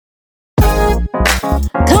Come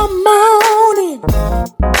on in,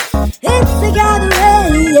 it's the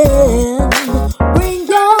gathering. Bring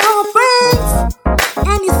your friends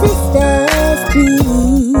and your sisters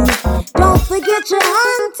too. Don't forget your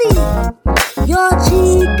auntie, your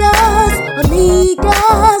chicas,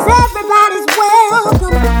 amigas. Everybody's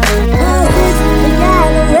welcome, 'cause it's the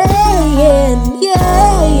gathering. Yeah.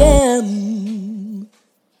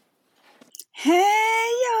 Hey,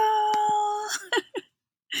 y'all.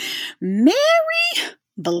 Merry,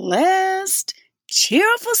 blessed,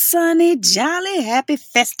 cheerful, sunny, jolly, happy,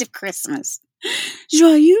 festive Christmas.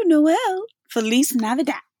 Joyeux Noël. Feliz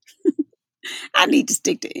Navidad. I need to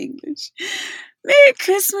stick to English. Merry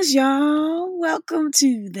Christmas, y'all. Welcome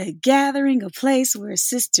to the gathering, a place where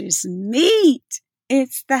sisters meet.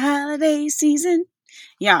 It's the holiday season.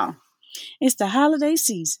 Y'all, it's the holiday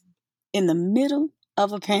season in the middle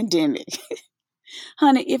of a pandemic.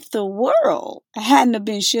 Honey, if the world hadn't have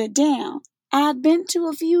been shut down, I'd been to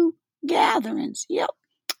a few gatherings. Yep,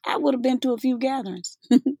 I would have been to a few gatherings.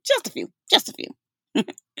 Just a few. I would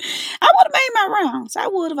have made my rounds. I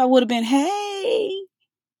would have been, hey,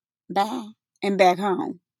 bye, and back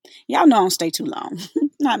home. Y'all know I don't stay too long.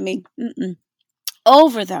 Not me.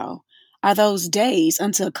 Over, though, are those days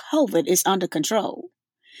until COVID is under control.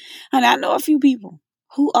 And I know a few people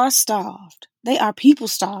who are starved. They are people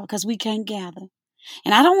starved because we can't gather.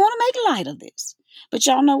 And I don't want to make light of this. But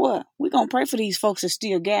y'all know what? We're going to pray for these folks that's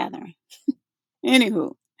still gathering.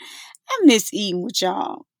 Anywho, I miss eating with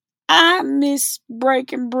y'all. I miss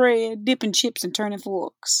breaking bread, dipping chips, and turning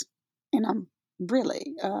forks. And I'm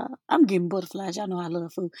getting butterflies. Y'all know I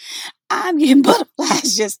love food. I'm getting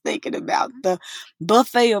butterflies just thinking about the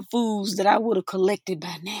buffet of foods that I would have collected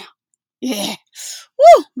by now. Yeah.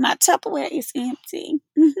 Woo! My Tupperware is empty.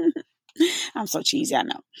 I'm so cheesy, I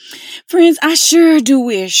know. Friends, I sure do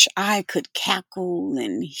wish I could cackle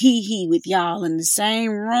and hee with y'all in the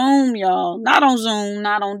same room, y'all. Not on Zoom,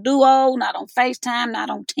 not on Duo, not on FaceTime, not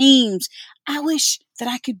on Teams. I wish that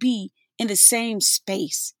I could be in the same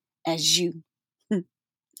space as you. I'm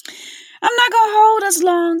not going to hold us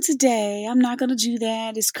long today. I'm not going to do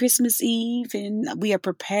that. It's Christmas Eve and we are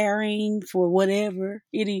preparing for whatever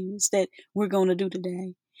it is that we're going to do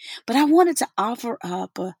today. But I wanted to offer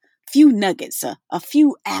up a few nuggets, a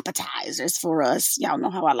few appetizers for us. Y'all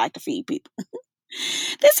know how I like to feed people.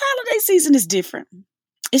 This holiday season is different.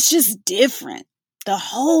 It's just different. The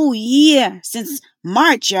whole year since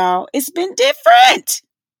March, y'all, it's been different.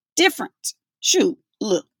 Different. Shoot,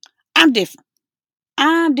 look, I'm different.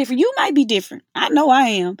 You might be different. I know I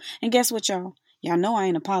am. And guess what, y'all? Y'all know I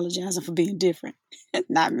ain't apologizing for being different.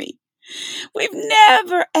 Not me. We've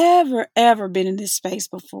never, ever been in this space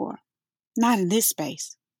before. Not in this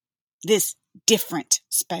space. This different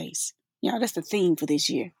space. Y'all, that's the theme for this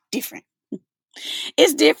year. Different.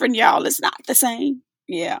 It's different, y'all. It's not the same.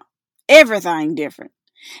 Yeah. Everything different.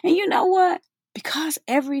 And you know what? Because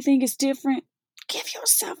everything is different, give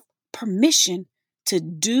yourself permission to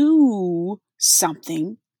do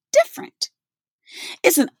something different.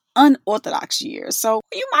 It's an unorthodox year, so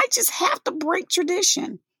you might just have to break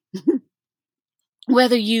tradition.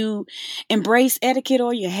 Whether you embrace etiquette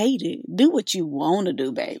or you hate it, do what you want to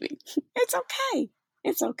do, baby. It's okay.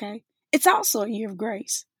 It's okay. It's also a year of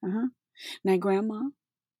grace. Now, Grandma,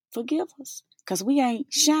 forgive us, because we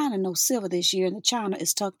ain't shining no silver this year and the china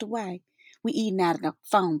is tucked away. We eating out of the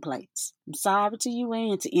phone plates. I'm sorry to you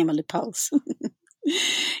and to Emily Post.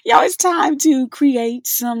 Y'all, it's time to create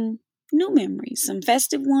some new memories, some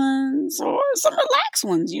festive ones or some relaxed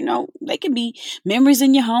ones. You know, they can be memories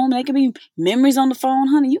in your home. They can be memories on the phone,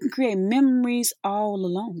 honey. You can create memories all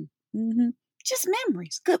alone. Just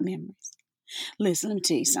memories, good memories. Listen, let me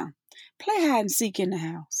tell you something. Play hide and seek in the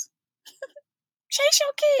house. Chase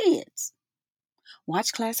your kids.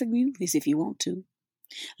 Watch classic movies if you want to.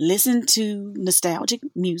 Listen to nostalgic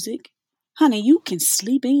music. Honey, you can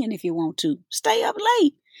sleep in if you want to. Stay up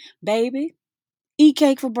late. Baby, eat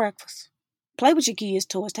cake for breakfast. Play with your kids'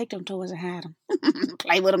 toys. Take them toys and hide them.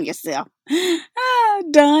 Play with them yourself.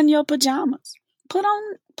 Don your pajamas. Put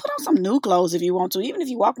on some new clothes if you want to. Even if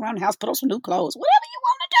you walk around the house, put on some new clothes. Whatever you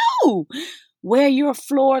want to do. Wear your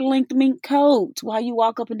floor-length mink coat while you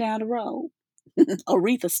walk up and down the road.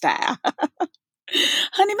 Aretha style.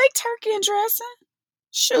 Honey, make turkey and dressing.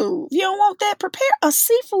 Shoot, if you don't want that, prepare a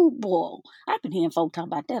seafood boil. I've been hearing folk talk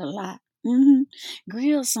about that a lot.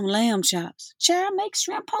 Grill some lamb chops. Child, make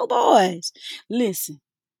shrimp po' boys. Listen,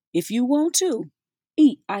 if you want to,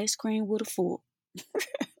 eat ice cream with a fork.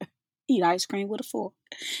 Eat ice cream with a fork.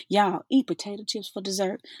 Y'all, eat potato chips for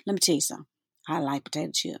dessert. Let me tell you something. I like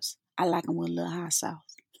potato chips. I like them with a little hot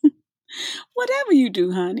sauce. Whatever you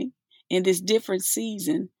do, honey, in this different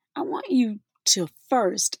season, I want you to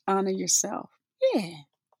first honor yourself. Yeah.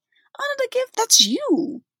 Honor the gift that's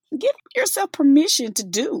you. Give yourself permission to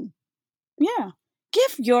do. Yeah.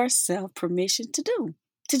 Give yourself permission to do.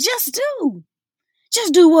 To just do.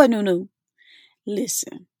 Just do what, Nunu?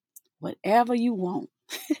 Listen, whatever you want,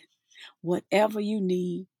 whatever you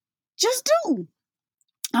need, just do.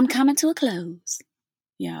 I'm coming to a close.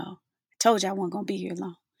 Y'all, I told you I wasn't going to be here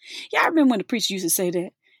long. Y'all remember when the preacher used to say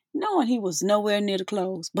that? Knowing he was nowhere near the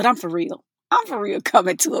close. But I'm for real. I'm for real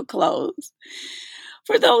coming to a close.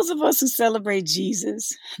 For those of us who celebrate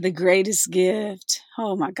Jesus, the greatest gift,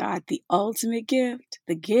 oh my God, the ultimate gift,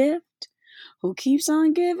 the gift who keeps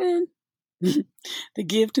on giving, the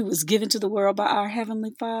gift who was given to the world by our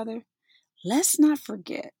Heavenly Father, let's not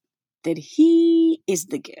forget that He is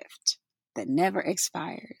the gift that never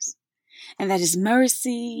expires, and that His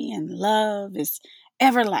mercy and love is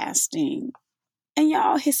everlasting. And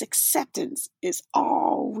y'all, His acceptance is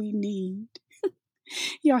all we need.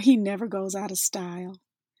 Y'all, He never goes out of style.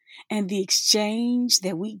 And the exchange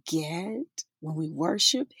that we get when we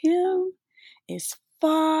worship Him is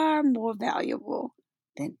far more valuable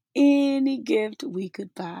than any gift we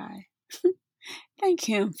could buy. Thank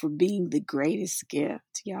Him for being the greatest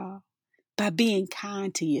gift, y'all, by being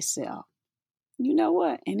kind to yourself. You know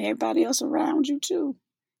what? And everybody else around you too.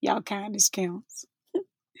 Y'all, kindness counts.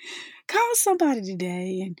 Call somebody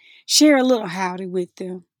today and share a little howdy with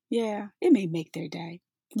them. Yeah, it may make their day.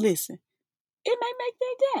 Listen, it may make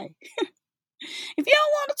their day. If you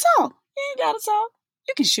don't want to talk, you ain't got to talk.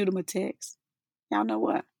 You can shoot them a text. Y'all know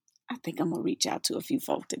what? I think I'm going to reach out to a few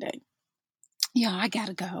folk today. Y'all, I got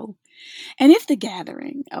to go. And if the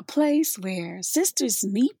gathering, a place where Sisters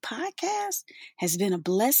Meet podcast, has been a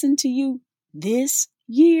blessing to you this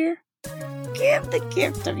year, give the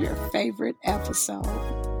gift of your favorite episode.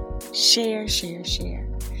 Share, share, share.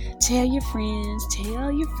 Tell your friends,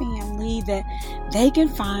 tell your family that they can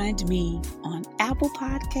find me on Apple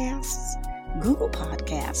Podcasts, Google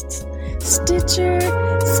Podcasts, Stitcher,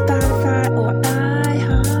 Spotify, or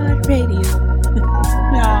iHeartRadio.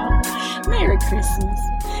 Y'all, Merry Christmas,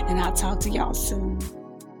 and I'll talk to y'all soon.